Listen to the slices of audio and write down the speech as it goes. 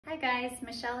Hi guys,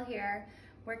 Michelle here,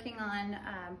 working on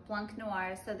Blanc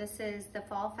Noir. So this is the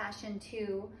Fall Fashion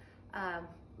 2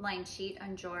 line sheet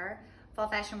on Joor. Fall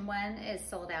Fashion 1 is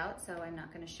sold out, so I'm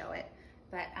not going to show it.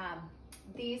 But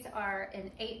these are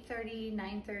an 8:30,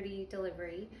 9:30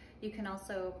 delivery. You can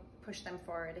also push them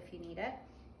forward if you need it.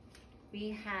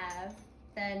 We have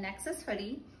the Nexus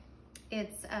hoodie.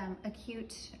 It's a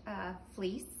cute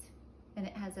fleece, and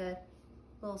it has a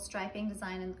little striping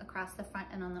design across the front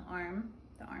and on the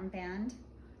armband.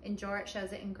 In Joor it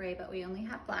shows it in gray, but we only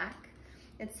have black.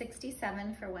 It's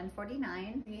 $67 for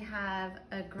 $149. We have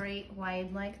a great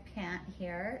wide leg pant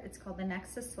here. It's called the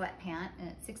Nexus sweat pant, and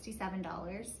it's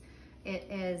 $67. It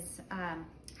is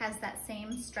has that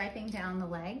same striping down the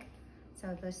leg,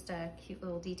 so just a cute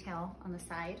little detail on the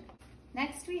side.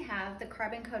 Next we have the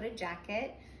carbon coated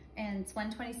jacket, and it's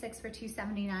 $126 for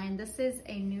 $279. This is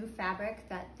a new fabric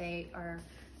that they're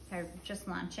just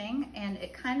launching, and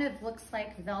it kind of looks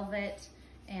like velvet,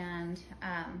 and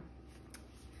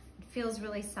it feels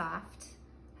really soft.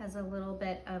 Has a little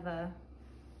bit of a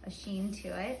sheen to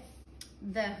it.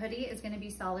 The hoodie is going to be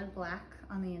solid black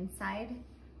on the inside,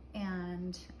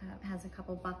 and has a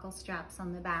couple buckle straps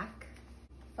on the back.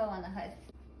 Bow on the hood.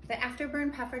 The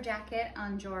Afterburn puffer jacket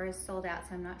on Joor is sold out,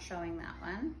 so I'm not showing that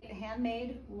one. The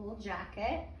handmade wool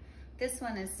jacket. This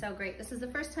one is so great. This is the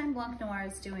first time Blanc Noir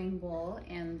is doing wool,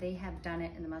 and they have done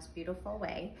it in the most beautiful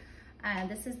way.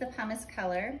 This is the pumice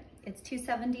color. It's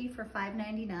 $270 for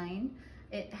 $599.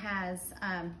 It has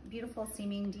beautiful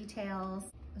seaming details,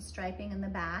 a striping in the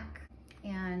back,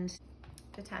 and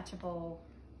detachable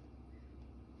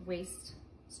waist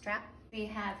strap. We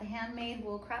have the handmade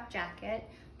wool crop jacket.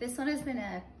 This one has been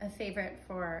a favorite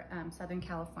for Southern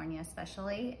California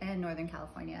especially, and Northern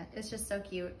California. It's just so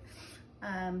cute.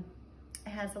 It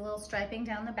has a little striping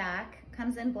down the back,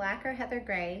 comes in black or heather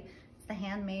gray. It's the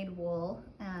handmade wool.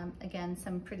 Again,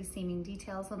 some pretty seaming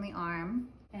details on the arm.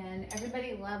 And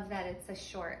everybody loved that it's a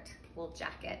short wool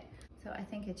jacket. So I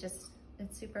think it's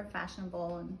super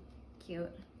fashionable and cute.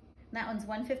 And that one's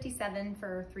 $157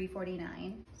 for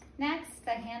 $349. Next,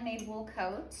 the handmade wool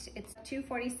coat. It's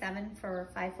 $247 for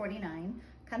 $549.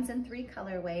 Comes in 3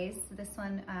 colorways. This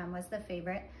one was the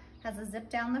favorite. Has a zip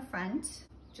down the front,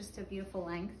 just a beautiful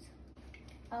length.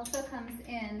 Also comes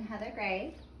in heather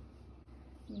gray.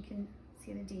 You can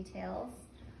see the details.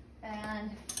 And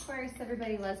of course,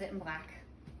 everybody loves it in black.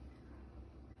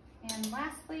 And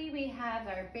lastly, we have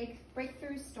our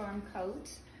Breakthrough Storm coat.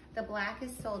 The black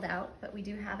is sold out, but we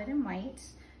do have it in white,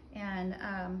 and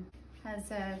has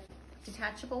a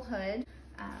detachable hood,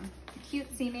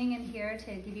 cute seaming in here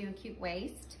to give you a cute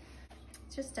waist.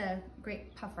 It's just a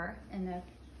great puffer in the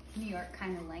New York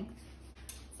kind of length.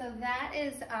 So that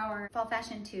is our Fall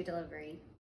Fashion 2 delivery.